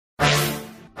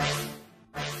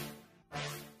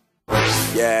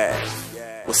Yeah,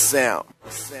 what's Sam?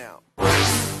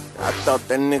 I thought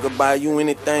that nigga buy you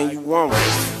anything you want.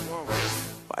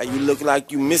 Why you look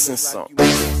like you missing something?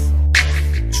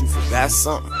 You forgot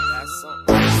something?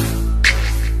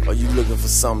 Or you looking for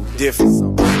something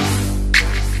different?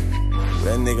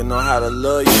 That nigga know how to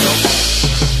love you,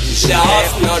 The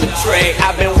hustle on the track,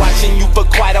 I've been watching you for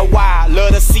quite a while.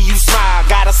 Love to see you smile,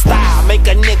 got a style. Make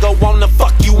a nigga wanna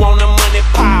fuck you on the money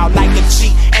pile. Like a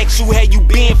cheat, ask you how you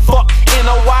been fucked in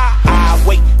a while. I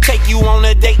wait, take you on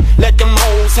a date, let them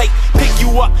hoes hate. Pick you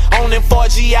up on them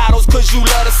 4G autos, cause you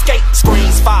love to skate.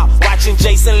 Screens fall, watching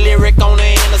Jason Lyric on the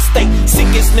interstate.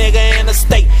 Sickest nigga in the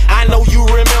state, I know you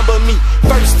remember me.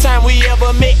 First time we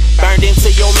ever met, burned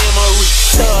into your memory.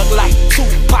 Thug like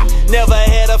Tupac, never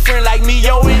had a friend like me.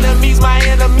 Your enemies, my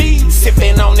enemies.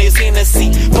 Sipping on this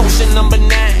Hennessy, potion number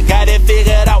 9. Got it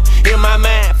figured out in my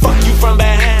mind. Fuck you from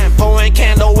behind, pouring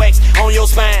candle wax on your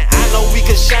spine. I know we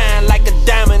could shine like a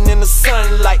diamond in the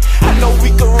sunlight. I know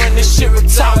we could run this shit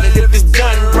retarded if it's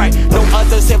done right. No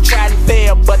others have tried and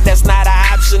failed, but that's not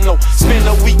optional. Spend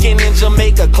a weekend in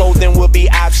Jamaica, clothing will be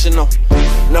optional.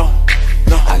 No.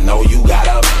 I know you got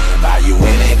a man, buy you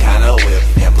any kind of whip,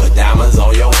 and put diamonds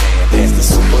on your hand. That's the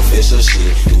superficial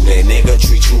shit. Do that nigga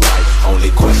treat you right?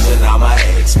 Only question I'ma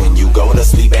ask when you go to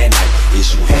sleep at night: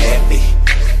 is you happy?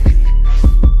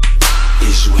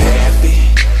 Is you happy?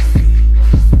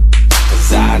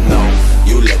 Cause I know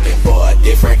you looking for a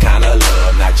different kind of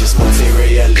love, not just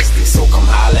materialistic. So come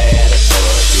holla at a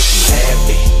thug. Is you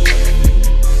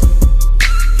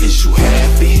happy? Is you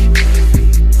happy?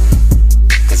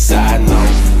 Cause I know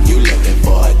you looking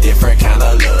for a different kind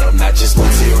of love, not just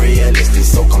materialistic.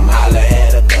 So come holla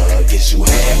at a thug. Is you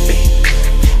happy?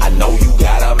 I know you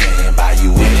got a man, buy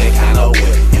you any kind of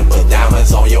whip, and put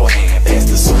diamonds on your hand. That's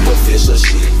the superficial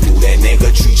shit. Do that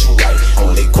nigga treat you right?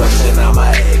 Only question I'ma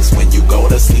ask when you go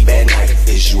to sleep at night: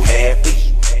 is you happy?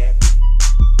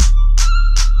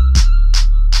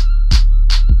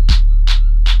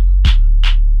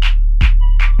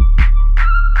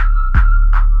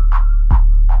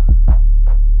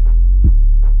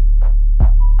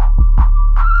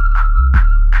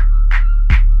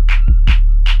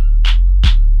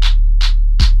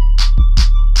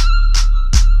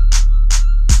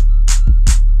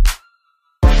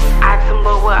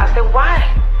 I said, why?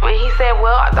 When he said,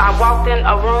 well, I walked in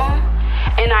a room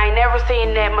and I ain't never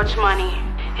seen that much money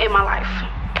in my life.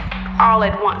 All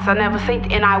at once. I never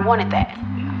seen, and I wanted that.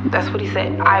 That's what he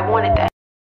said. I wanted that.